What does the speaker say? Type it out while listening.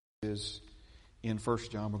Is in 1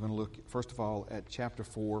 John. We're going to look, first of all, at chapter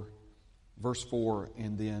 4, verse 4,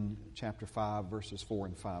 and then chapter 5, verses 4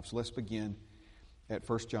 and 5. So let's begin at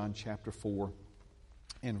 1 John chapter 4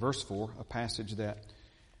 and verse 4, a passage that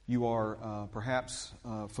you are perhaps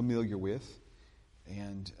familiar with,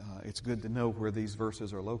 and it's good to know where these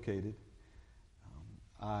verses are located.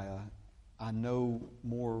 I know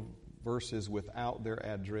more verses without their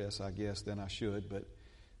address, I guess, than I should, but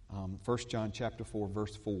 1 John chapter 4,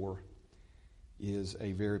 verse 4 is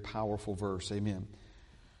a very powerful verse. Amen.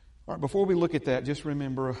 All right, before we look at that, just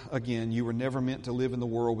remember, again, you were never meant to live in the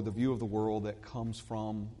world with a view of the world that comes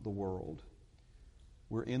from the world.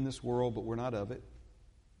 We're in this world, but we're not of it.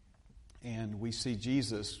 And we see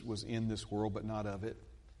Jesus was in this world, but not of it.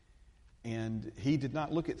 And He did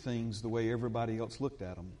not look at things the way everybody else looked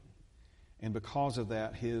at them. And because of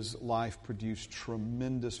that, His life produced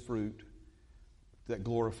tremendous fruit that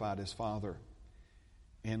glorified His Father.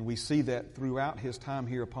 And we see that throughout His time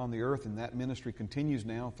here upon the earth, and that ministry continues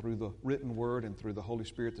now through the written Word and through the Holy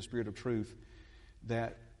Spirit, the Spirit of truth,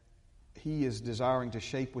 that He is desiring to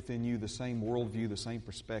shape within you the same worldview, the same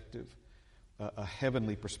perspective, a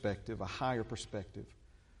heavenly perspective, a higher perspective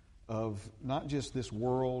of not just this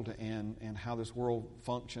world and how this world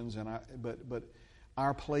functions, but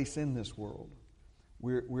our place in this world.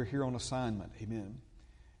 We're here on assignment. Amen.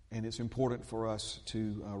 And it's important for us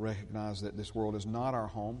to recognize that this world is not our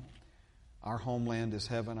home. Our homeland is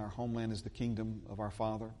heaven. Our homeland is the kingdom of our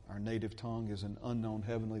Father. Our native tongue is an unknown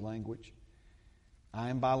heavenly language. I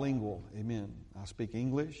am bilingual. Amen. I speak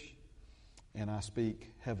English and I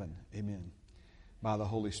speak heaven. Amen. By the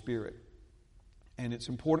Holy Spirit. And it's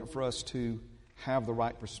important for us to have the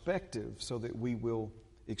right perspective so that we will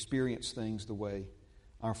experience things the way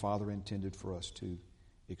our Father intended for us to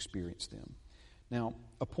experience them. Now,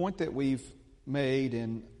 a point that we've made,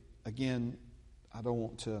 and again, I don't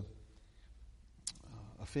want to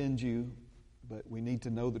offend you, but we need to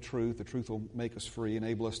know the truth. The truth will make us free,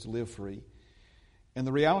 enable us to live free. And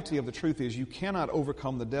the reality of the truth is you cannot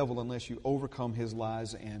overcome the devil unless you overcome his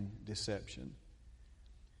lies and deception.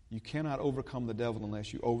 You cannot overcome the devil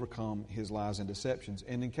unless you overcome his lies and deceptions.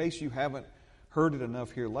 And in case you haven't heard it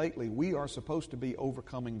enough here lately, we are supposed to be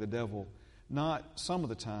overcoming the devil not some of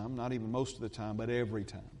the time, not even most of the time, but every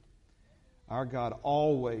time. Our God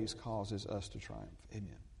always causes us to triumph.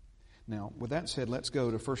 Amen. Now, with that said, let's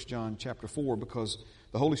go to 1 John chapter 4 because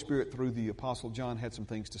the Holy Spirit through the Apostle John had some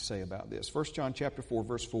things to say about this. 1 John chapter 4,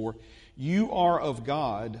 verse 4, "You are of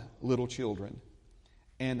God, little children,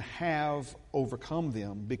 and have overcome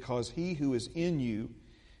them, because he who is in you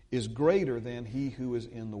is greater than he who is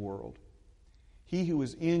in the world. He who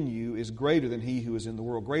is in you is greater than he who is in the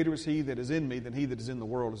world. Greater is he that is in me than he that is in the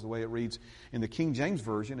world," is the way it reads in the King James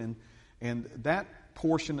Version. And that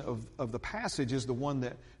portion of the passage is the one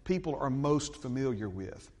that people are most familiar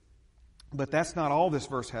with. But that's not all this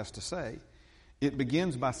verse has to say. It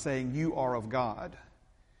begins by saying, "You are of God."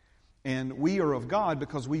 And we are of God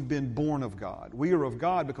because we've been born of God. We are of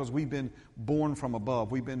God because we've been born from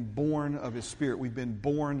above. We've been born of His Spirit. We've been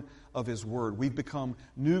born of His Word. We've become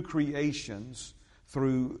new creations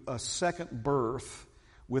through a second birth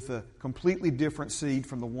with a completely different seed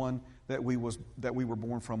from the one that we were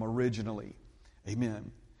born from originally.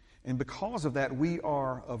 Amen. And because of that, we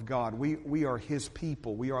are of God. We are His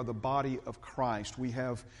people. We are the body of Christ. We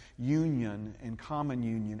have union and common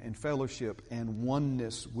union and fellowship and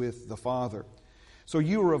oneness with the Father. So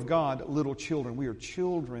you are of God, little children. We are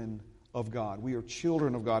children of God. We are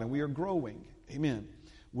children of God, and we are growing. Amen.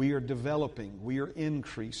 We are developing. We are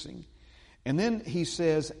increasing. And then he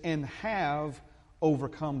says, "and have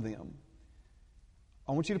overcome them."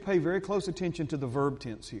 I want you to pay very close attention to the verb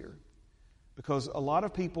tense here, because a lot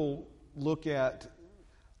of people look at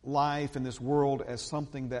life in this world as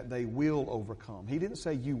something that they will overcome. He didn't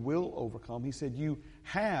say you will overcome. He said you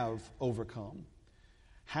have overcome.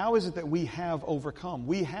 How is it that we have overcome?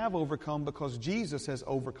 We have overcome because Jesus has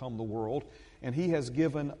overcome the world, and He has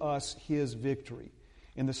given us His victory.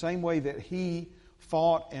 In the same way that He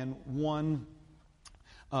fought and won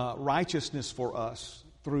righteousness for us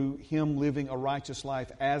through Him living a righteous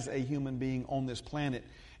life as a human being on this planet,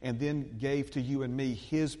 and then gave to you and me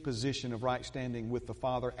His position of right standing with the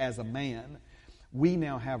Father as a man, we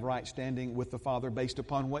now have right standing with the Father based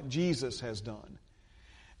upon what Jesus has done.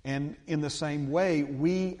 And in the same way,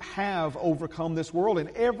 we have overcome this world and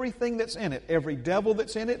everything that's in it. Every devil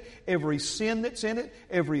that's in it, every sin that's in it,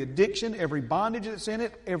 every addiction, every bondage that's in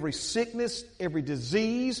it, every sickness, every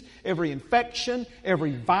disease, every infection,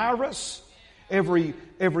 every virus, every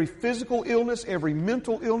physical illness, every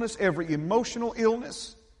mental illness, every emotional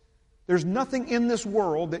illness. There's nothing in this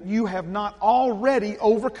world that you have not already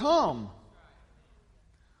overcome.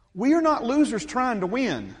 We are not losers trying to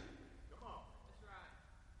win.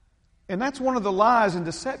 And that's one of the lies and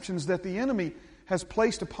deceptions that the enemy has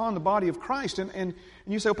placed upon the body of Christ. And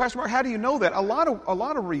you say, well, Pastor Mark, how do you know that? A lot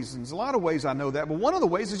of reasons, a lot of ways I know that. But one of the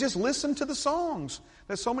ways is just listen to the songs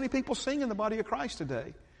that so many people sing in the body of Christ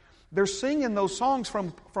today. They're singing those songs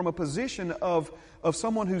from a position of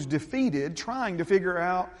someone who's defeated, trying to figure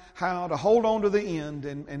out how to hold on to the end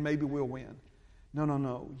and maybe we'll win.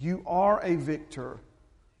 No. You are a victor.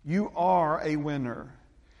 You are a winner.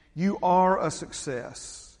 You are a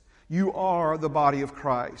success. You are the body of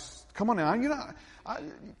Christ. Come on now. Are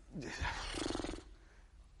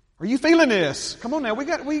you feeling this? Come on now.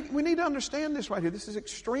 We need to understand this right here. This is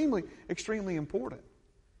extremely, extremely important.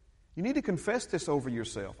 You need to confess this over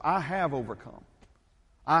yourself. I have overcome.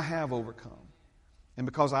 I have overcome. And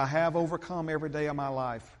because I have overcome every day of my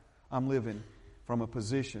life, I'm living from a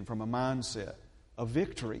position, from a mindset of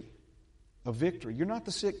victory. Of victory. You're not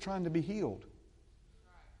the sick trying to be healed.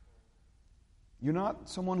 You're not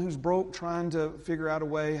someone who's broke trying to figure out a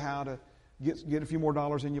way how to get a few more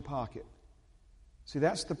dollars in your pocket. See,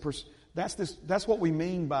 that's what we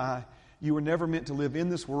mean by you were never meant to live in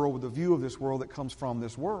this world with a view of this world that comes from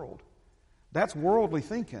this world. That's worldly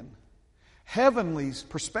thinking. Heavenly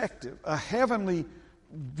perspective, a heavenly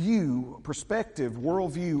perspective,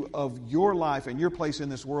 worldview of your life and your place in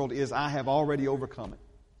this world is I have already overcome it.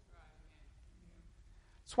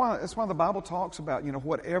 That's why the Bible talks about,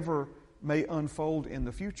 whatever may unfold in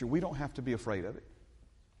the future. We don't have to be afraid of it.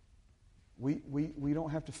 We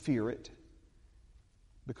don't have to fear it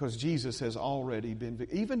because Jesus has already been,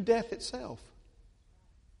 even death itself.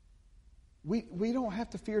 We don't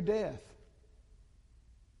have to fear death.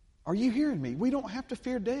 Are you hearing me? We don't have to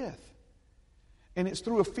fear death. And it's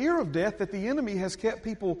through a fear of death that the enemy has kept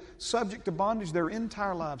people subject to bondage their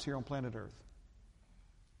entire lives here on planet Earth.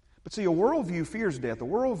 But see, a worldview fears death. A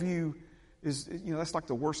worldview is, that's like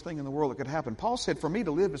the worst thing in the world that could happen. Paul said, for me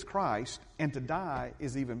to live is Christ, and to die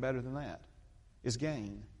is even better than that, is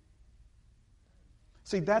gain.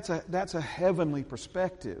 See, that's a heavenly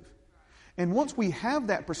perspective. And once we have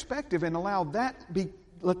that perspective and allow that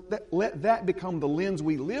let that become the lens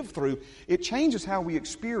we live through, it changes how we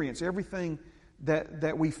experience everything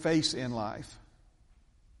that we face in life.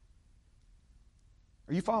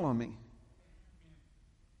 Are you following me?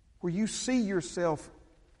 Where you see yourself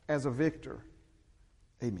as a victor.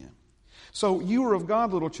 Amen. So you are of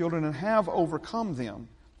God, little children, and have overcome them.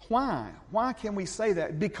 Why? Why can we say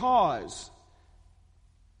that? Because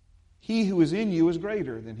he who is in you is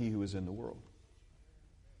greater than he who is in the world.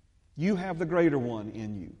 You have the greater one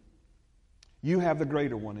in you. You have the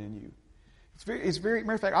greater one in you. It's very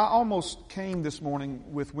matter of fact, I almost came this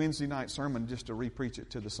morning with Wednesday night sermon just to re-preach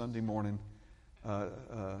it to the Sunday morning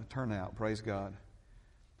turnout. Praise God.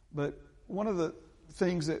 But one of the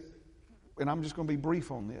things that, and I'm just going to be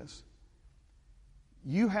brief on this,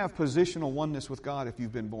 you have positional oneness with God if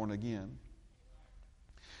you've been born again.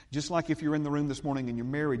 Just like if you're in the room this morning and you're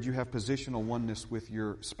married, you have positional oneness with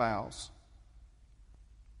your spouse.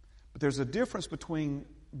 But there's a difference between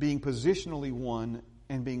being positionally one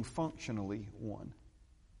and being functionally one.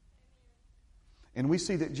 And we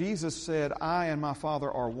see that Jesus said, I and my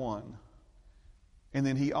Father are one. And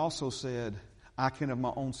then he also said, I can of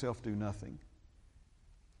my own self do nothing.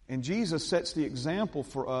 And Jesus sets the example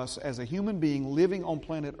for us as a human being living on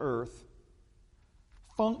planet Earth,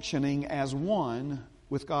 functioning as one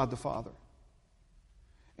with God the Father.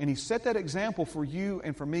 And he set that example for you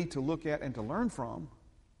and for me to look at and to learn from.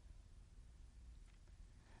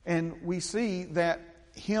 And we see that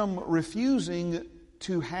him refusing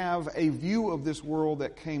to have a view of this world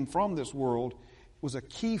that came from this world was a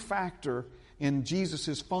key factor in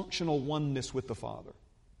Jesus' functional oneness with the Father.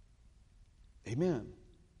 Amen.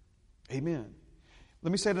 Amen.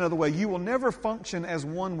 Let me say it another way. You will never function as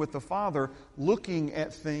one with the Father looking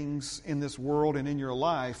at things in this world and in your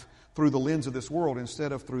life through the lens of this world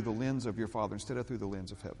instead of through the lens of your Father, instead of through the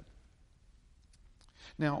lens of heaven.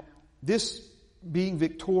 Now, this being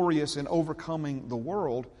victorious and overcoming the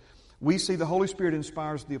world, we see the Holy Spirit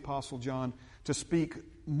inspires the Apostle John to speak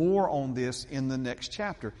more on this in the next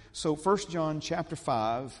chapter. So 1 John chapter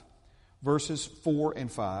 5, verses 4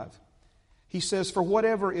 and 5. He says, for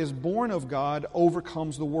whatever is born of God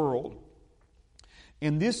overcomes the world.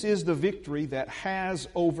 And this is the victory that has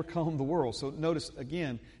overcome the world. So notice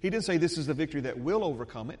again, he didn't say this is the victory that will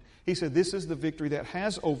overcome it. He said this is the victory that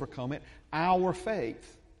has overcome it, our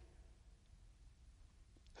faith.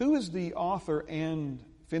 Who is the author and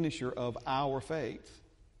finisher of our faith?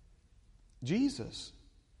 Jesus.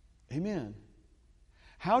 Amen.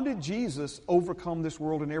 How did Jesus overcome this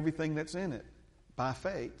world and everything that's in it? By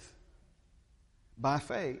faith. By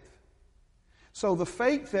faith. So the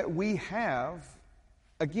faith that we have,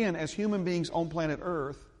 again, as human beings on planet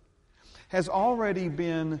Earth, has already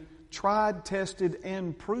been tried, tested,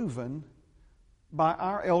 and proven by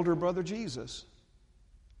our elder brother Jesus.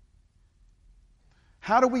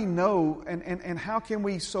 How do we know and how can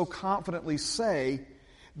we so confidently say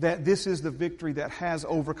that this is the victory that has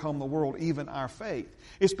overcome the world, even our faith?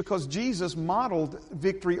 It's because Jesus modeled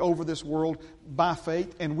victory over this world by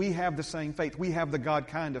faith, and we have the same faith. We have the God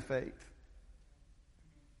kind of faith.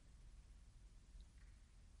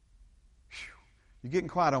 Whew. You're getting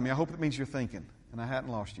quiet on me. I hope it means you're thinking, and I hadn't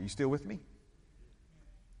lost you. You still with me?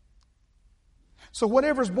 So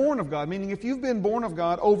whatever's born of God, meaning if you've been born of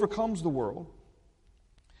God, overcomes the world.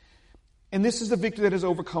 And this is the victory that has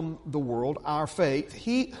overcome the world, our faith.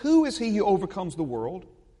 Who is he who overcomes the world?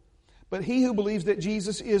 But he who believes that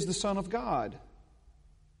Jesus is the Son of God.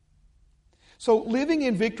 So living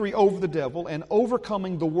in victory over the devil and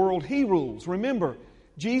overcoming the world he rules. Remember,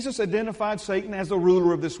 Jesus identified Satan as the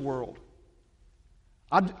ruler of this world.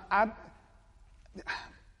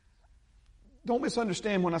 Don't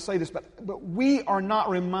misunderstand when I say this, but we are not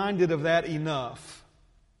reminded of that enough.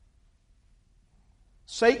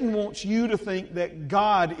 Satan wants you to think that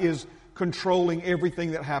God is controlling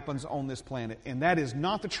everything that happens on this planet. And that is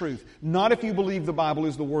not the truth. Not if you believe the Bible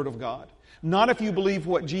is the Word of God. Not if you believe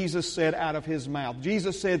what Jesus said out of His mouth.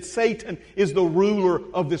 Jesus said Satan is the ruler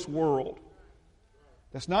of this world.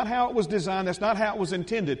 That's not how it was designed. That's not how it was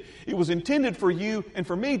intended. It was intended for you and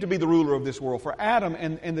for me to be the ruler of this world. For Adam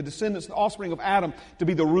and the descendants, the offspring of Adam, to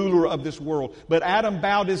be the ruler of this world. But Adam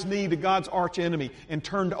bowed his knee to God's archenemy and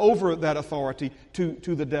turned over that authority to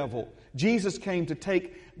the devil. Jesus came to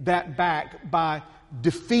take that back by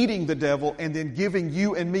defeating the devil and then giving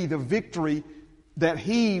you and me the victory that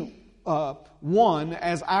He won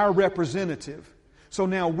as our representative. So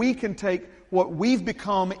now we can take what we've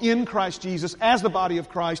become in Christ Jesus as the body of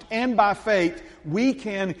Christ, and by faith we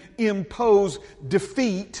can impose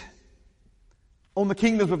defeat on the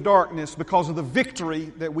kingdoms of darkness because of the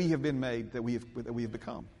victory that we have been made, that we have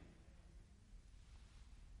become.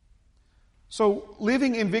 So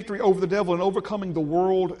living in victory over the devil and overcoming the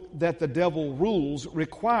world that the devil rules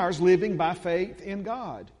requires living by faith in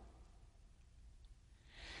God.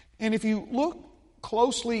 And if you look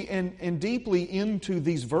closely and deeply into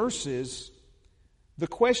these verses, the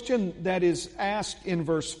question that is asked in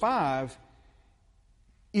verse 5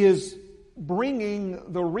 is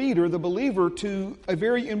bringing the reader, the believer, to a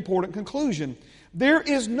very important conclusion. There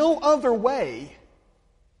is no other way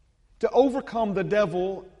to overcome the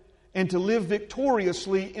devil and to live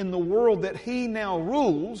victoriously in the world that he now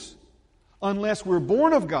rules unless we're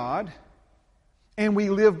born of God and we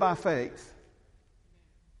live by faith.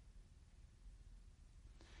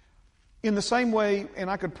 In the same way, and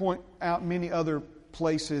I could point out many other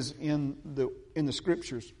places in the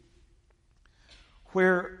Scriptures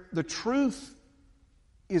where the truth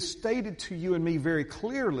is stated to you and me very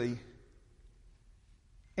clearly,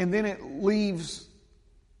 and then it leaves,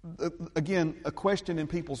 again, a question in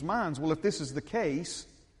people's minds. Well, if this is the case,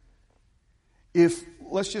 if,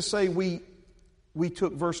 let's just say we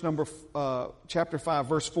took chapter 5,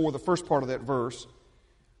 verse 4, the first part of that verse,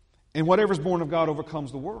 and whatever's born of God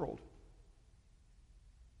overcomes the world.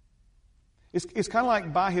 It's kind of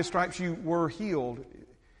like by His stripes you were healed.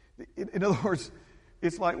 In other words,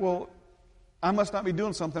 it's like, well, I must not be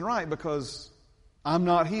doing something right because I'm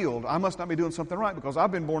not healed. I must not be doing something right because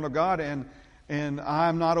I've been born of God and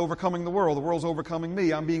I'm not overcoming the world. The world's overcoming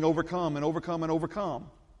me. I'm being overcome and overcome and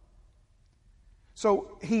overcome.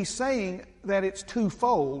 So He's saying that it's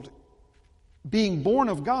twofold. Being born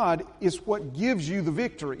of God is what gives you the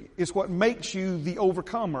victory. It's what makes you the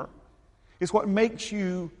overcomer. It's what makes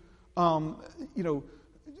you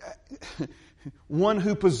one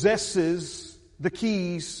who possesses the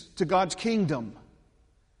keys to God's kingdom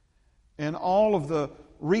and all of the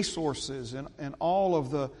resources and all of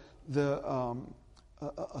the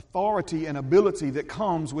authority and ability that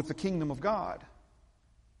comes with the kingdom of God.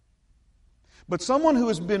 But someone who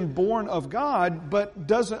has been born of God but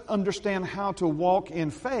doesn't understand how to walk in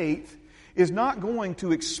faith is not going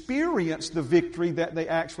to experience the victory that they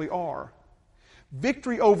actually are.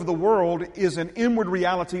 Victory over the world is an inward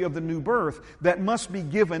reality of the new birth that must be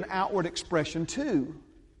given outward expression to.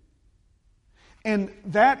 And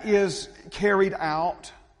that is carried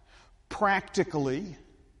out practically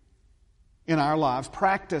in our lives,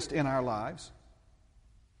 practiced in our lives,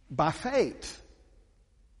 by faith.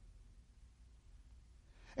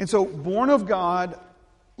 And so, born of God,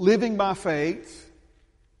 living by faith,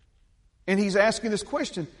 And he's asking this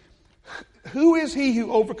question, who is he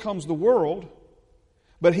who overcomes the world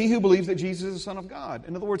but he who believes that Jesus is the Son of God?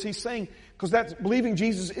 In other words, he's saying, because that's believing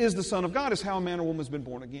Jesus is the Son of God is how a man or woman has been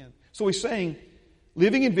born again. So he's saying,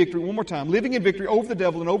 living in victory, one more time, living in victory over the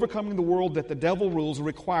devil and overcoming the world that the devil rules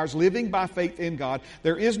requires living by faith in God.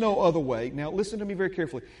 There is no other way. Now listen to me very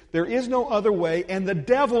carefully. There is no other way, and the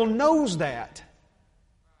devil knows that.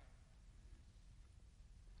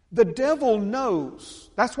 The devil knows.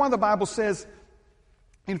 That's why the Bible says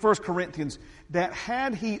in 1 Corinthians that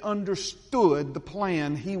had he understood the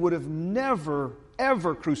plan, he would have never,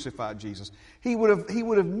 ever crucified Jesus. He would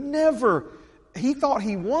have never, he thought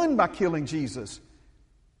he won by killing Jesus.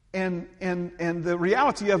 And the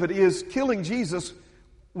reality of it is killing Jesus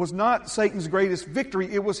was not Satan's greatest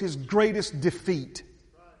victory, it was his greatest defeat.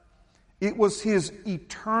 It was his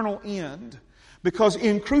eternal end. Because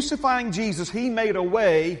in crucifying Jesus, he made a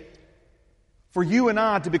way for you and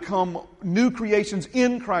I to become new creations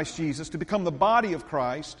in Christ Jesus, to become the body of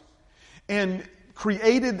Christ, and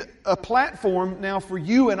created a platform now for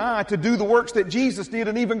you and I to do the works that Jesus did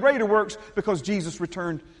and even greater works because Jesus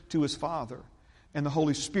returned to His Father. And the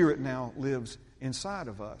Holy Spirit now lives inside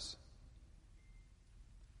of us.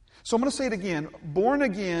 So I'm going to say it again. Born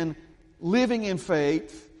again, living in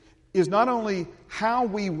faith, is not only how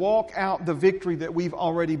we walk out the victory that we've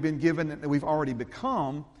already been given and that we've already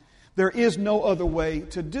become, there is no other way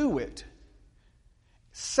to do it.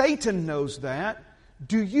 Satan knows that.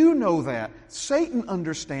 Do you know that? Satan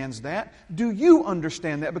understands that. Do you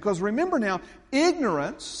understand that? Because remember now,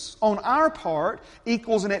 ignorance on our part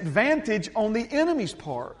equals an advantage on the enemy's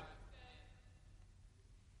part.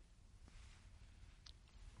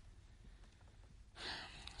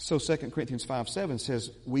 So 2 Corinthians 5:7 says,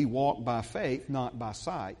 we walk by faith, not by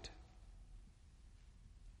sight.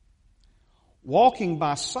 Walking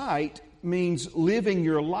by sight means living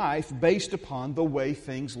your life based upon the way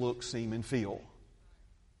things look, seem, and feel.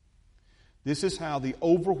 This is how the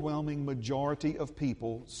overwhelming majority of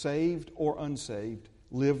people, saved or unsaved,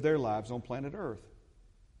 live their lives on planet Earth.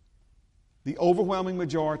 The overwhelming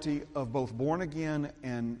majority of both born again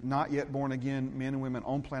and not yet born again men and women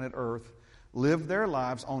on planet Earth live their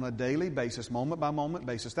lives on a daily basis, moment by moment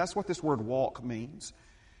basis. That's what this word walk means.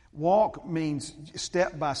 Walk means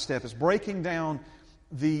step by step. It's breaking down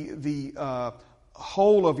the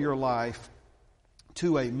whole of your life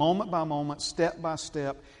to a moment by moment, step by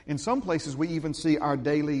step. In some places we even see our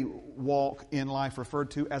daily walk in life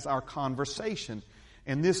referred to as our conversation.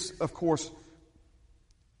 And this, of course,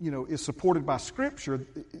 is supported by Scripture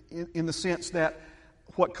in the sense that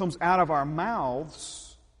what comes out of our mouths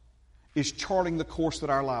is charting the course that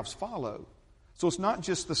our lives follow. So it's not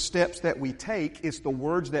just the steps that we take, it's the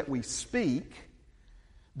words that we speak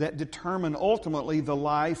that determine ultimately the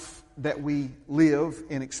life that we live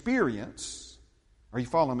and experience. Are you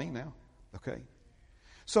following me now? Okay.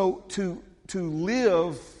 So to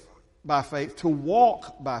live by faith, to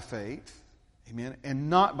walk by faith, amen, and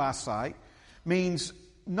not by sight, means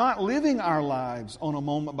not living our lives on a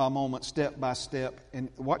moment by moment, step by step, and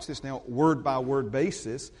watch this now, word by word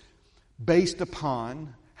basis, based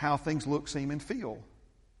upon how things look, seem, and feel.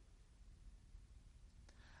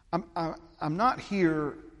 I'm not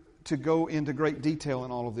here to go into great detail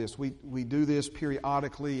in all of this. We do this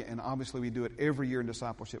periodically, and obviously we do it every year in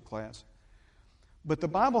discipleship class. But the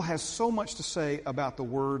Bible has so much to say about the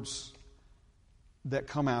words that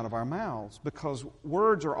come out of our mouths, because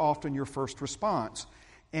words are often your first response.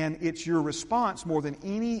 And it's your response more than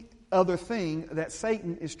any other thing that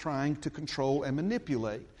Satan is trying to control and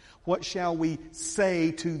manipulate. What shall we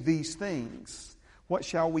say to these things? What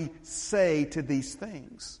shall we say to these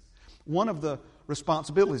things? One of the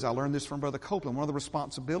responsibilities, I learned this from Brother Copeland, one of the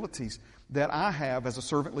responsibilities that I have as a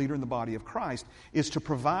servant leader in the body of Christ is to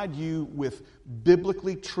provide you with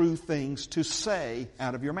biblically true things to say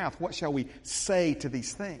out of your mouth. What shall we say to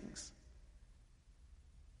these things?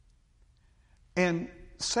 And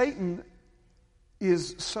Satan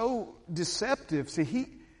is so deceptive. See,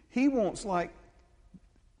 he wants, like,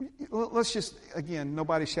 let's just, again,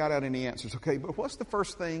 nobody shout out any answers, okay? But what's the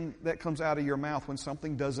first thing that comes out of your mouth when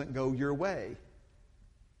something doesn't go your way?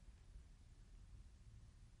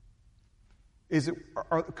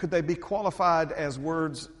 Could they be qualified as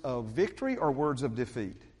words of victory or words of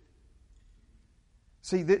defeat?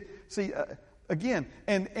 Again,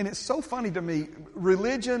 and it's so funny to me,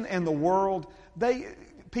 religion and the world,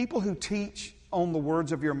 people who teach on the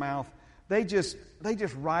words of your mouth, they just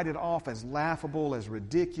write it off as laughable, as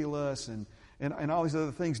ridiculous, and all these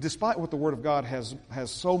other things, despite what the Word of God has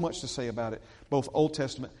so much to say about it, both Old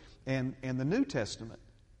Testament and the New Testament.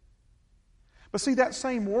 But see, that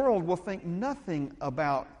same world will think nothing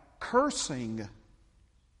about cursing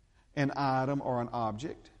an item or an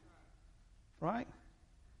object. Right?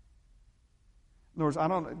 In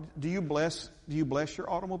other words, do you bless your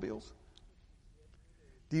automobiles?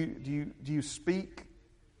 Do you speak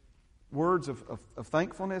words of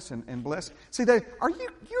thankfulness and bless? See,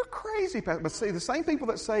 you're crazy, Pastor. But see, the same people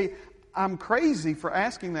that say I'm crazy for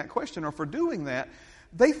asking that question or for doing that,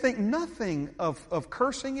 they think nothing of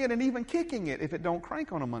cursing it and even kicking it if it don't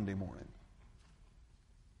crank on a Monday morning.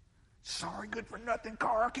 Sorry, good for nothing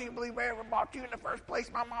car. I can't believe I ever bought you in the first place.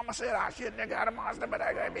 My mama said I shouldn't have got a Mazda, but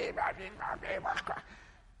I got a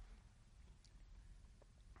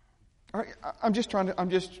All right, I'm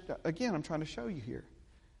trying to show you here.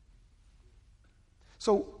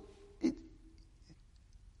 So,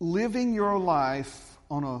 living your life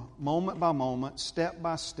on a moment by moment, step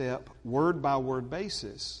by step, word by word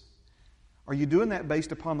basis, are you doing that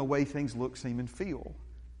based upon the way things look, seem, and feel?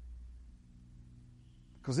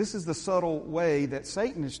 Because this is the subtle way that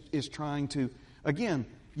Satan is trying to, again,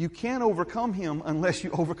 you can't overcome him unless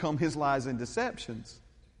you overcome his lies and deceptions.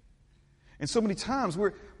 And so many times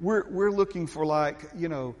we're looking for a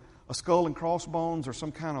skull and crossbones or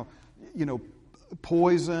some kind of,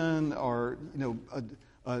 poison or,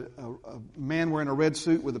 a man wearing a red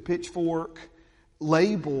suit with a pitchfork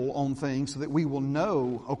label on things so that we will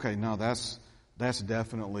know, okay, no, that's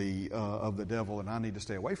definitely of the devil and I need to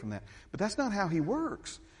stay away from that. But that's not how he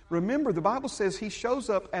works. Remember, the Bible says he shows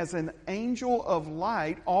up as an angel of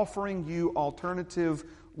light offering you alternative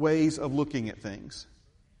ways of looking at things.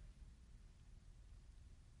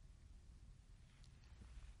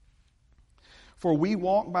 For we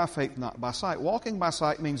walk by faith, not by sight. Walking by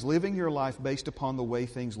sight means living your life based upon the way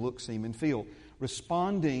things look, seem, and feel.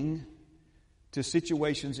 Responding to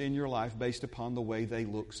situations in your life based upon the way they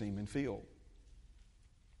look, seem, and feel.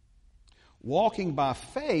 Walking by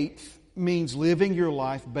faith means living your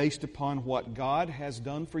life based upon what God has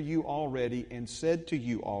done for you already and said to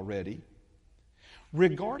you already,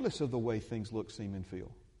 regardless of the way things look, seem, and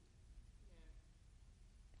feel.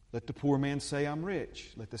 Let the poor man say, I'm rich.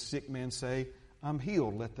 Let the sick man say, I'm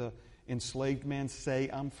healed. Let the enslaved man say,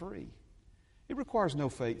 I'm free. It requires no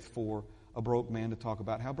faith for a broke man to talk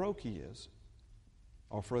about how broke he is,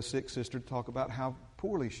 or for a sick sister to talk about how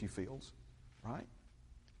poorly she feels, right?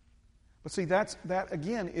 But see, that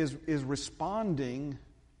again is responding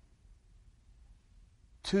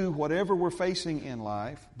to whatever we're facing in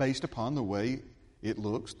life based upon the way it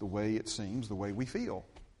looks, the way it seems, the way we feel.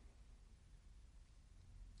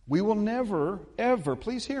 We will never, ever,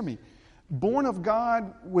 please hear me, born of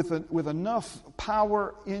God with enough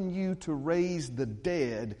power in you to raise the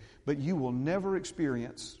dead, but you will never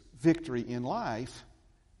experience victory in life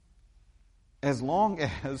as long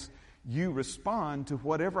as you respond to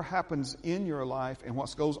whatever happens in your life and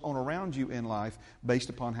what goes on around you in life based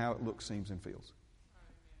upon how it looks, seems, and feels.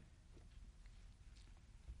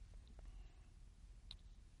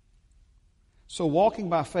 So walking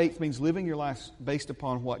by faith means living your life based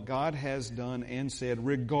upon what God has done and said,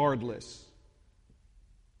 regardless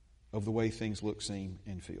of the way things look, seem,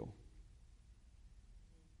 and feel.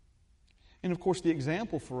 And of course, the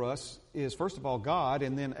example for us is, first of all, God,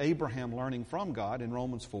 and then Abraham learning from God in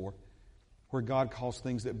Romans 4, where God calls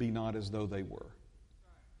things that be not as though they were.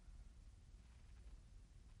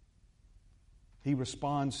 He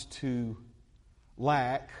responds to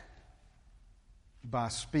lack by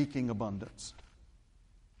speaking abundance.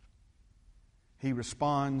 He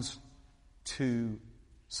responds to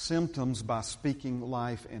symptoms by speaking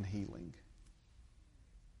life and healing.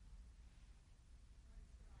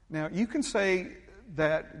 Now, you can say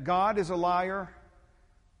that God is a liar,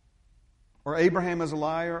 or Abraham is a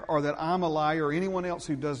liar, or that I'm a liar, or anyone else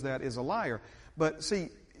who does that is a liar. But see,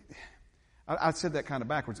 I said that kind of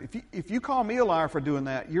backwards. If you call me a liar for doing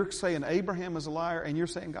that, you're saying Abraham is a liar, and you're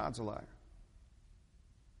saying God's a liar.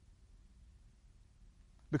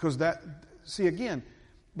 Because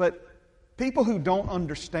but people who don't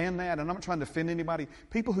understand that, and I'm not trying to offend anybody,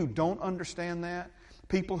 people who don't understand that,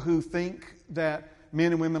 people who think that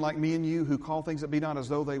men and women like me and you who call things that be not as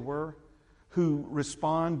though they were, who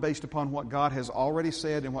respond based upon what God has already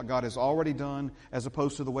said and what God has already done as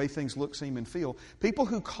opposed to the way things look, seem, and feel. People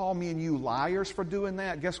who call me and you liars for doing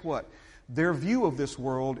that, guess what? Their view of this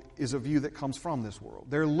world is a view that comes from this world.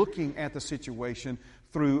 They're looking at the situation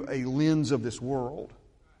through a lens of this world.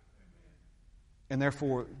 And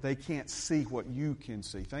therefore, they can't see what you can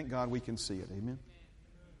see. Thank God we can see it. Amen?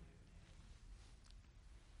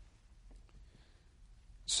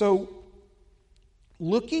 So,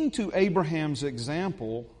 looking to Abraham's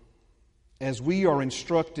example, as we are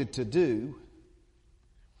instructed to do,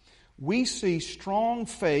 we see strong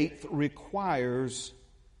faith requires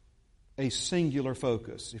a singular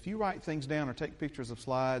focus. If you write things down or take pictures of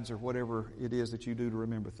slides or whatever it is that you do to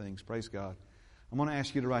remember things, praise God, I'm going to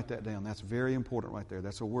ask you to write that down. That's very important right there.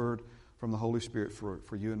 That's a word from the Holy Spirit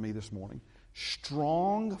for you and me this morning.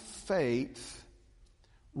 Strong faith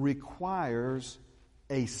requires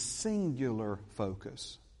a singular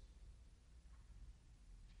focus.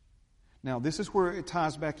 Now, this is where it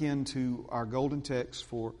ties back into our golden text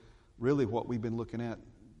for really what we've been looking at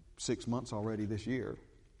 6 months already this year.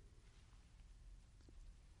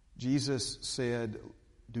 Jesus said,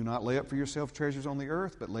 do not lay up for yourself treasures on the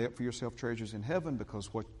earth, but lay up for yourself treasures in heaven, because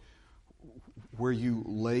where you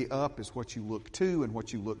lay up is what you look to, and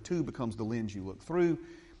what you look to becomes the lens you look through.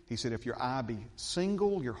 He said, if your eye be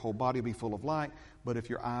single, your whole body will be full of light, but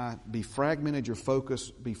if your eye be fragmented, your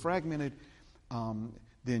focus be fragmented,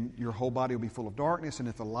 then your whole body will be full of darkness. And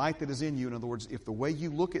if the light that is in you, in other words, if the way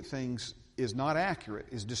you look at things is not accurate,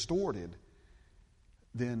 is distorted,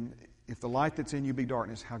 then if the light that's in you be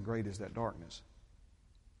darkness, how great is that darkness?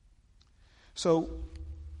 So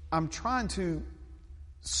I'm trying to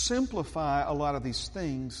simplify a lot of these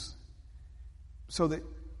things so that,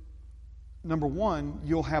 number one,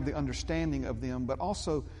 you'll have the understanding of them, but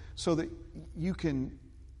also so that you can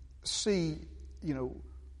see,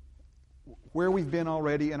 where we've been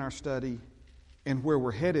already in our study and where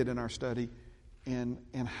we're headed in our study, and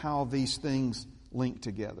how these things link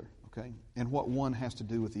together, okay? And what one has to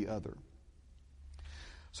do with the other.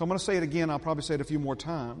 So I'm going to say it again. I'll probably say it a few more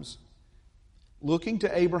times. Looking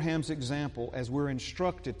to Abraham's example as we're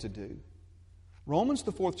instructed to do, Romans,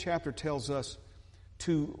 the 4th chapter, tells us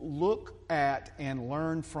to look at and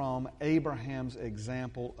learn from Abraham's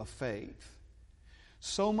example of faith.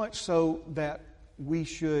 So much so that we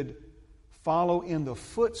should follow in the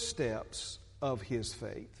footsteps of his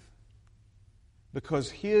faith. Because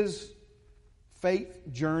his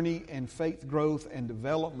faith journey and faith growth and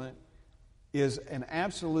development is an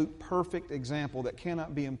absolute perfect example that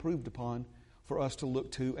cannot be improved upon for us to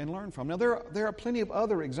look to and learn from. Now, there are plenty of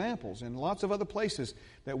other examples and lots of other places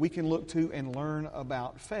that we can look to and learn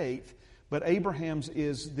about faith, but Abraham's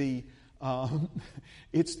is the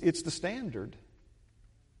it's the standard,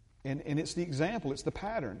 and it's the example, it's the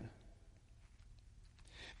pattern.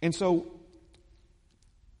 And so,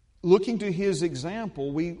 looking to his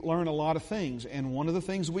example, we learn a lot of things, and one of the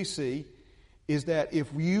things we see is that if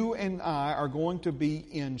you and I are going to be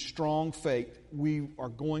in strong faith, we are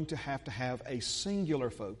going to have a singular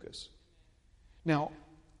focus. Now,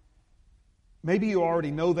 maybe you already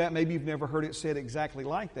know that, maybe you've never heard it said exactly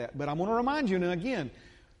like that, but I want to remind you, and again,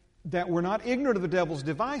 that we're not ignorant of the devil's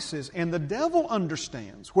devices, and the devil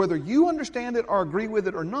understands, whether you understand it or agree with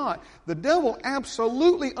it or not, the devil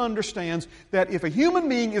absolutely understands that if a human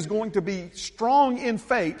being is going to be strong in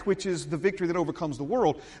faith, which is the victory that overcomes the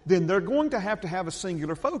world, then they're going to have a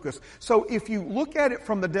singular focus. So if you look at it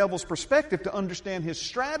from the devil's perspective to understand his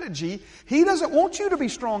strategy, he doesn't want you to be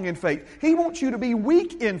strong in faith. He wants you to be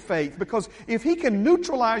weak in faith, because if he can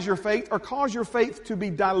neutralize your faith or cause your faith to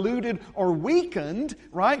be diluted or weakened,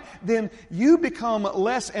 right, then you become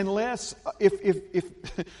less and less if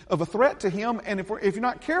of a threat to him. And if you're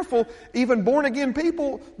not careful, even born-again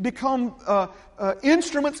people become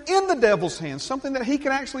instruments in the devil's hands, something that he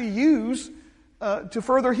can actually use to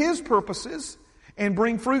further his purposes and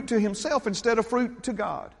bring fruit to himself instead of fruit to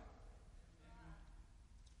God.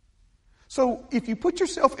 So if you put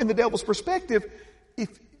yourself in the devil's perspective,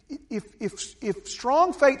 if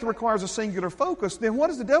strong faith requires a singular focus, then what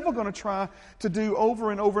is the devil going to try to do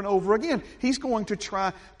over and over and over again? He's going to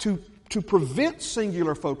try to prevent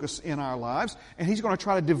singular focus in our lives, and he's going to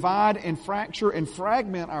try to divide and fracture and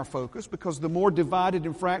fragment our focus, because the more divided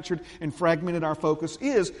and fractured and fragmented our focus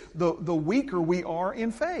is, the weaker we are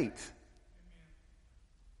in faith.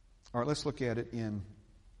 All right, let's look at it in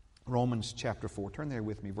Romans chapter 4. Turn there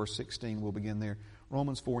with me, verse 16. We'll begin there.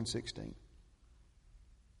 Romans 4 and 16.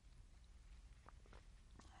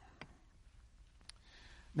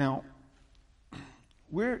 Now,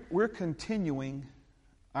 we're continuing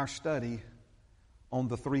our study on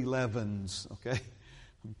the three leavens, okay?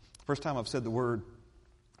 First time I've said the word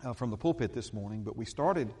from the pulpit this morning, but we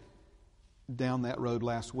started down that road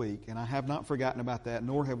last week, and I have not forgotten about that,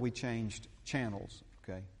 nor have we changed channels,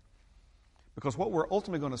 okay? Because what we're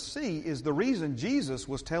ultimately going to see is the reason Jesus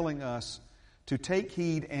was telling us to take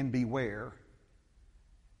heed and beware.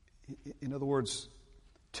 In other words,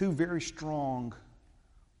 two very strong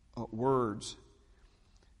words,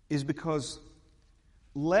 is because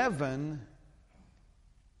leaven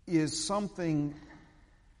is something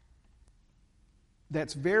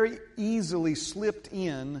that's very easily slipped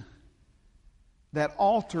in that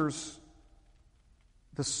alters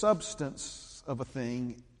the substance of a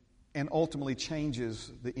thing and ultimately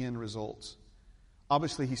changes the end results.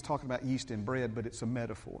 Obviously, he's talking about yeast in bread, but it's a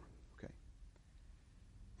metaphor. Okay.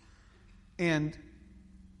 And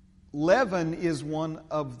leaven is one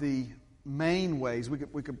of the main ways, we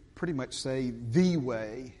could pretty much say the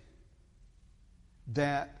way,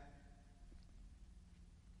 that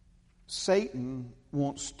Satan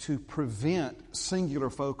wants to prevent singular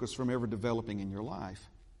focus from ever developing in your life.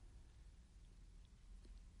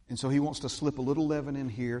 And so he wants to slip a little leaven in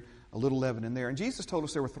here, a little leaven in there. And Jesus told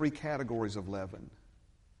us there were 3 categories of leaven.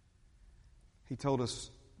 He told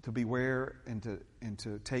us to beware and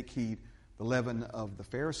to take heed: the leaven of the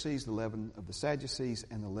Pharisees, the leaven of the Sadducees,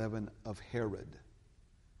 and the leaven of Herod.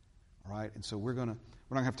 All right? And so we're not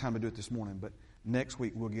going to have time to do it this morning, but next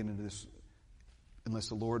week we'll get into this, unless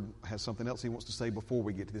the Lord has something else he wants to say before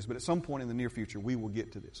we get to this. But at some point in the near future, we will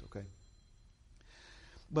get to this, okay?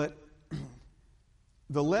 But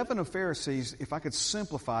the leaven of Pharisees, if I could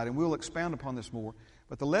simplify it, and we'll expound upon this more,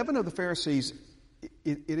 but the leaven of the Pharisees,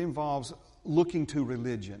 it involves looking to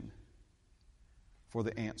religion for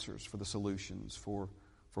the answers, for the solutions, for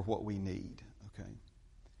what we need, okay?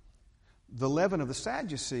 The leaven of the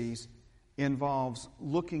Sadducees involves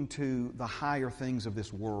looking to the higher things of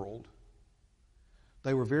this world.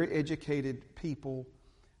 They were very educated people.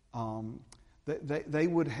 They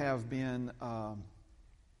would have been, on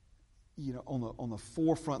the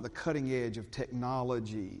forefront, the cutting edge of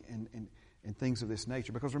technology and things of this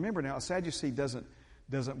nature. Because remember now, a Sadducee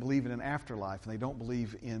doesn't believe in an afterlife, and they don't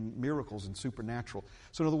believe in miracles and supernatural.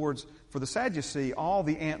 So in other words, for the Sadducee, all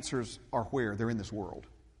the answers are where? They're in this world.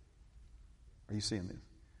 Are you seeing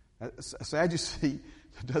this? A Sadducee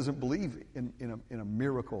doesn't believe in a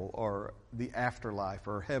miracle or the afterlife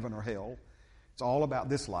or heaven or hell. It's all about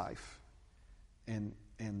this life. And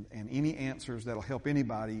any answers that'll help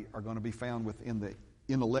anybody are going to be found within the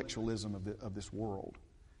intellectualism of this world,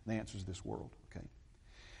 the answers of this world. Okay,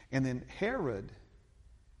 and then Herod,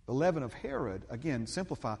 the leaven of Herod, again,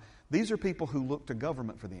 simplify. These are people who look to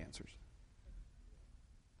government for the answers.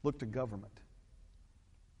 Look to government.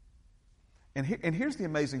 And here's the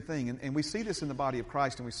amazing thing, and we see this in the body of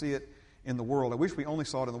Christ, and we see it in the world. I wish we only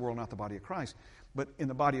saw it in the world, not the body of Christ. But in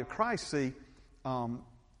the body of Christ, see,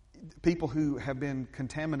 people who have been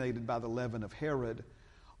contaminated by the leaven of Herod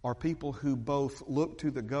are people who both look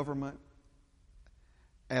to the government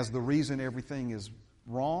as the reason everything is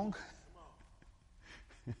wrong,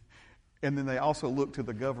 and then they also look to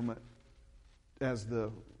the government as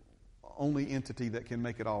the only entity that can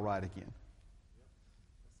make it all right again.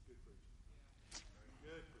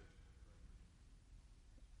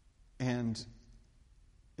 And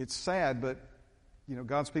it's sad, but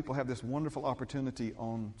God's people have this wonderful opportunity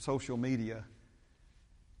on social media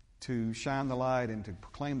to shine the light and to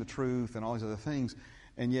proclaim the truth and all these other things.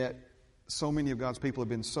 And yet, so many of God's people have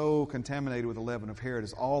been so contaminated with the leaven of Herod,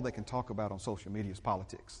 is all they can talk about on social media is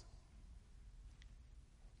politics.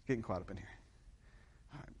 It's getting quiet up in here.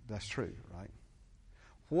 All right, that's true, right?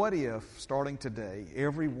 What if, starting today,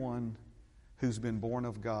 everyone who's been born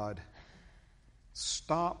of God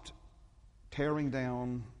stopped tearing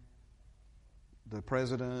down the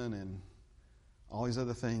president and all these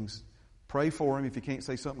other things? Pray for him. If you can't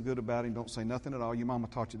say something good about him, don't say nothing at all. Your mama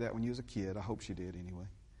taught you that when you was a kid. I hope she did anyway.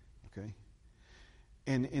 Okay?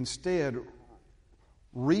 And instead,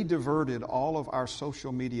 rediverted all of our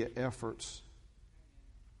social media efforts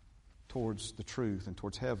towards the truth and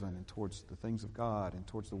towards heaven and towards the things of God and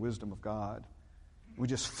towards the wisdom of God. We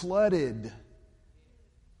just flooded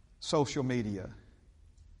social media.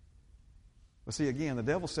 But see, again, the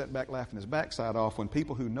devil's sitting back laughing his backside off when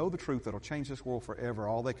people who know the truth that'll change this world forever,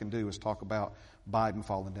 all they can do is talk about Biden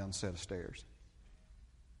falling down a set of stairs.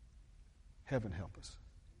 Heaven help us.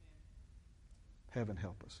 Heaven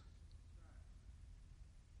help us.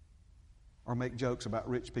 Or make jokes about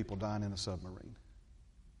rich people dying in a submarine.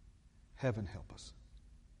 Heaven help us.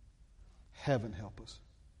 Heaven help us.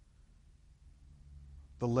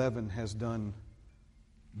 The leaven has done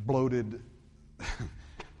bloated...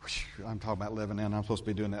 I'm talking about leaven now, and I'm supposed to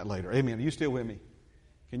be doing that later. Amen. Are you still with me?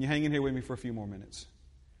 Can you hang in here with me for a few more minutes?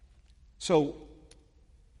 So,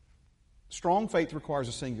 strong faith requires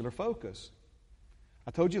a singular focus.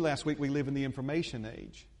 I told you last week we live in the information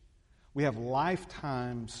age. We have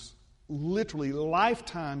lifetimes, literally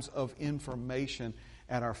lifetimes of information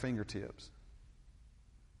at our fingertips.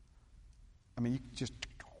 I mean, you just...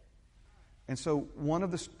 And so one of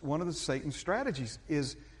the Satan's strategies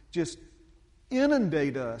is just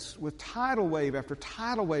inundate us with tidal wave after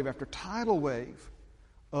tidal wave after tidal wave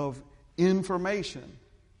of information.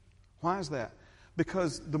 Why is that?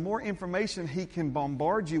 Because the more information he can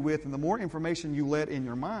bombard you with and the more information you let in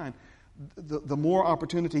your mind, the more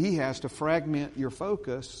opportunity he has to fragment your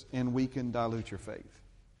focus and weaken, dilute your faith.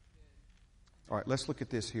 All right, let's look at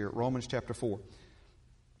this here. Romans chapter 4.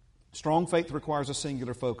 Strong faith requires a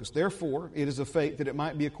singular focus. Therefore, it is a faith that it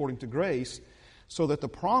might be according to grace, so that the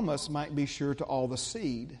promise might be sure to all the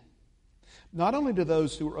seed, not only to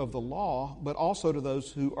those who are of the law, but also to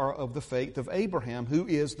those who are of the faith of Abraham, who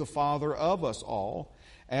is the father of us all.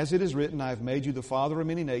 As it is written, I have made you the father of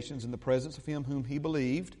many nations in the presence of him whom he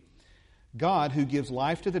believed, God who gives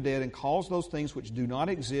life to the dead and calls those things which do not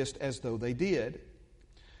exist as though they did,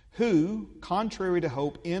 who, contrary to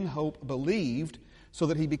hope, in hope believed, so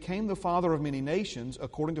that he became the father of many nations,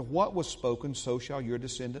 according to what was spoken, so shall your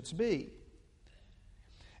descendants be.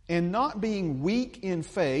 And not being weak in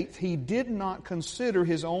faith, he did not consider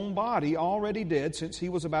his own body already dead, since he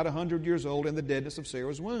was about 100 years old in the deadness of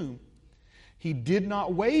Sarah's womb. He did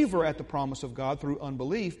not waver at the promise of God through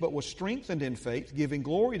unbelief, but was strengthened in faith, giving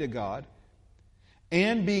glory to God,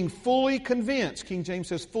 and being fully convinced, King James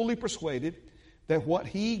says fully persuaded, that what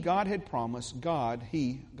God had promised, God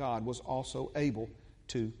was also able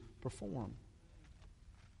to perform.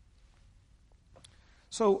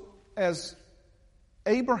 So, as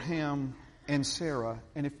Abraham and Sarah,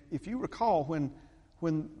 and if you recall,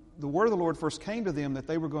 when the word of the Lord first came to them that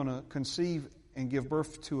they were going to conceive and give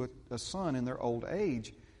birth to a son in their old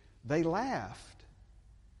age, they laughed.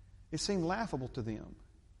 It seemed laughable to them.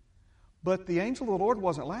 But the angel of the Lord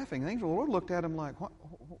wasn't laughing. The angel of the Lord looked at him like,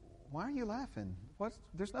 why are you laughing?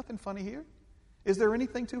 There's nothing funny here. Is there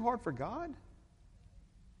anything too hard for God?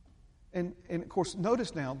 And of course,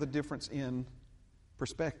 notice now the difference in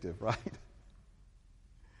perspective, right?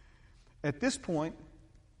 At this point,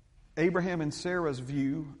 Abraham and Sarah's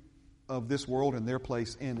view of this world and their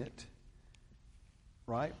place in it,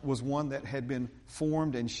 right, was one that had been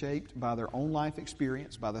formed and shaped by their own life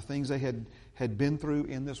experience, by the things they had been through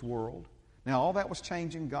in this world. Now, all that was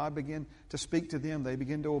changing. God began to speak to them. They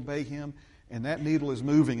began to obey Him, and that needle is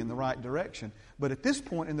moving in the right direction. But at this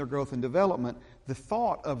point in their growth and development, the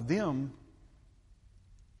thought of them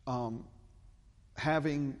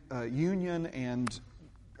having a union and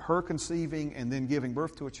her conceiving and then giving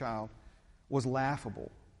birth to a child was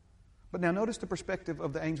laughable. But now notice the perspective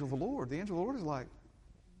of the angel of the Lord. The angel of the Lord is like,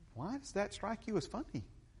 why does that strike you as funny?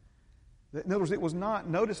 In other words, it was not,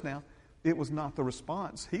 notice now, it was not the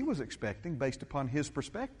response he was expecting based upon his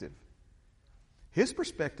perspective. His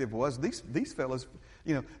perspective was, these fellas,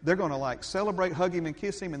 they're going to like celebrate, hug him and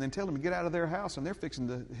kiss him and then tell him to get out of their house, and they're fixing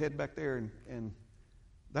to head back there, and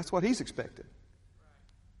that's what he's expected.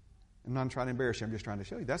 I'm not trying to embarrass you, I'm just trying to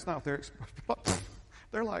show you. That's not what they're expecting.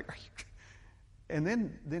 They're like, are you... And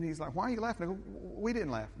then he's like, why are you laughing? I go, we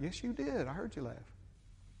didn't laugh. Yes, you did. I heard you laugh.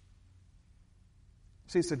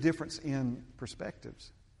 See, it's a difference in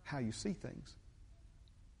perspectives, how you see things.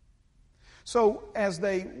 So as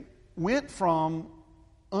they went from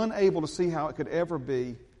unable to see how it could ever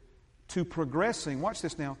be to progressing, watch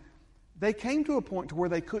this now, they came to a point to where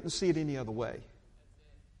they couldn't see it any other way.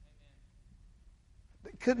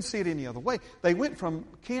 They couldn't see it any other way. They went from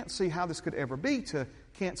can't see how this could ever be to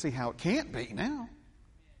can't see how it can't be now.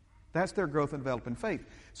 That's their growth and development in faith.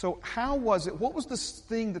 So how was it? What was this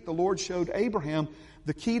thing that the Lord showed Abraham,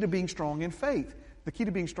 the key to being strong in faith? The key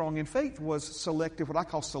to being strong in faith was what I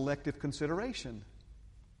call selective consideration.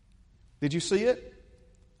 Did you see it?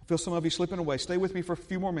 I feel some of you slipping away. Stay with me for a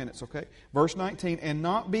few more minutes, okay? Verse 19, and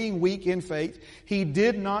not being weak in faith, he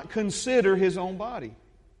did not consider his own body.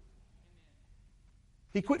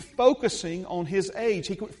 He quit focusing on his age.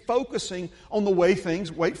 He quit focusing on the way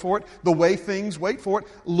things, wait for it, the way things, wait for it,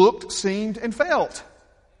 looked, seemed, and felt.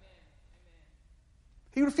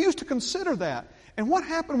 He refused to consider that. And what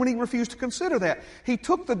happened when he refused to consider that? He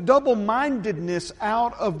took the double-mindedness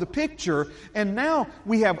out of the picture, and now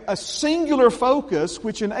we have a singular focus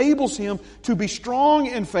which enables him to be strong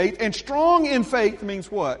in faith. And strong in faith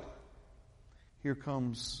means what? Here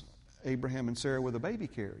comes Abraham and Sarah with a baby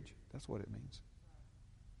carriage. That's what it means.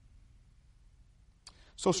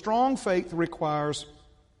 So strong faith requires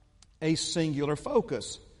a singular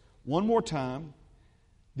focus. One more time.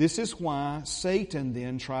 This is why Satan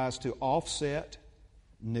then tries to offset,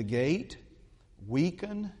 negate,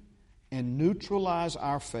 weaken, and neutralize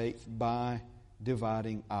our faith by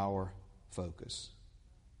dividing our focus.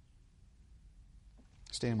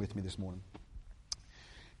 Stand with me this morning.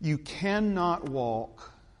 You cannot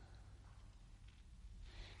walk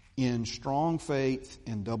in strong faith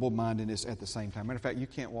and double-mindedness at the same time. Matter of fact, you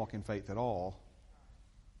can't walk in faith at all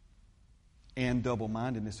and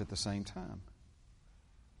double-mindedness at the same time.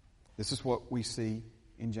 This is what we see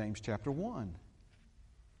in James chapter 1.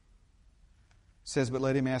 says, but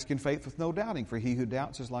let him ask in faith with no doubting, for he who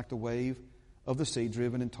doubts is like the wave of the sea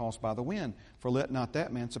driven and tossed by the wind. For let not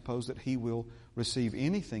that man suppose that he will receive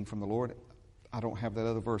anything from the Lord. I don't have that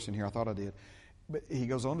other verse in here. I thought I did. But he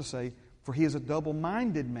goes on to say, for he is a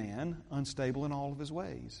double-minded man, unstable in all of his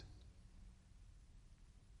ways.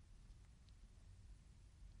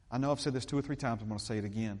 I know I've said this 2 or 3 times. I'm going to say it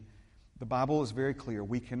again. The Bible is very clear.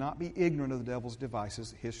 We cannot be ignorant of the devil's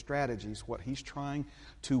devices, his strategies, what he's trying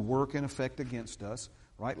to work and affect against us,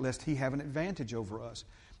 right? Lest he have an advantage over us.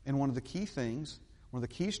 And one of the key things, one of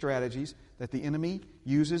the key strategies that the enemy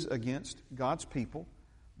uses against God's people,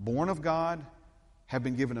 born of God, have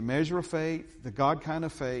been given a measure of faith, the God kind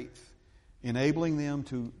of faith, enabling them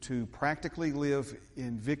to practically live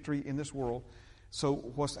in victory in this world.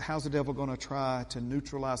 So how's the devil going to try to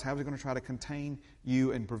neutralize? How's he going to try to contain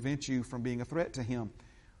you and prevent you from being a threat to him?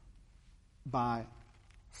 By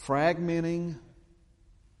fragmenting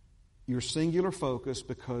your singular focus,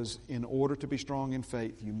 because in order to be strong in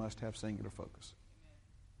faith, you must have singular focus.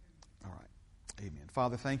 All right. Amen.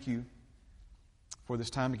 Father, thank you for this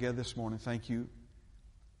time together this morning. Thank you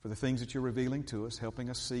for the things that you're revealing to us, helping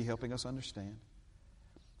us see, helping us understand.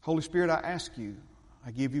 Holy Spirit, I ask you, I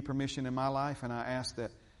give you permission in my life, and I ask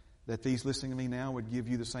that these listening to me now would give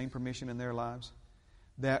you the same permission in their lives.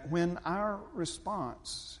 That when our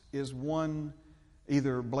response is one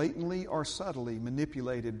either blatantly or subtly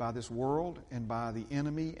manipulated by this world and by the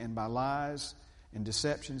enemy and by lies and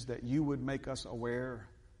deceptions, that you would make us aware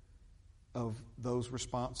of those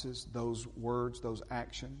responses, those words, those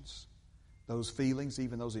actions, those feelings,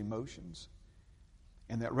 even those emotions.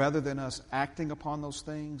 And that rather than us acting upon those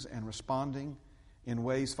things and responding in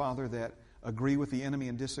ways, Father, that agree with the enemy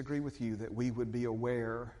and disagree with you, that we would be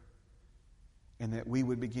aware and that we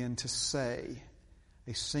would begin to say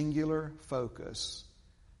a singular focus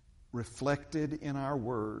reflected in our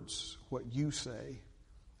words what you say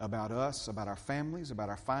about us, about our families, about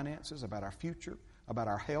our finances, about our future, about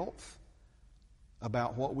our health,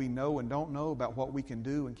 about what we know and don't know, about what we can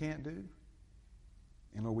do and can't do.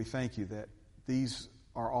 And Lord, we thank you that these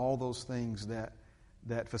are all those things that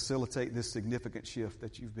facilitate this significant shift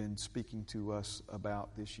that you've been speaking to us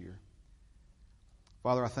about this year.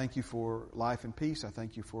 Father, I thank you for life and peace. I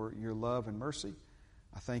thank you for your love and mercy.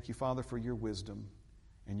 I thank you, Father, for your wisdom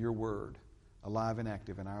and your word alive and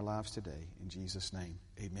active in our lives today. In Jesus' name,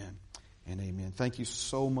 amen and amen. Thank you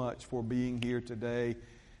so much for being here today.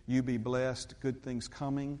 You be blessed. Good things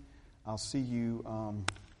coming. I'll see you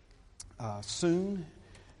soon.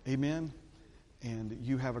 Amen. And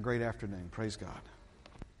you have a great afternoon. Praise God.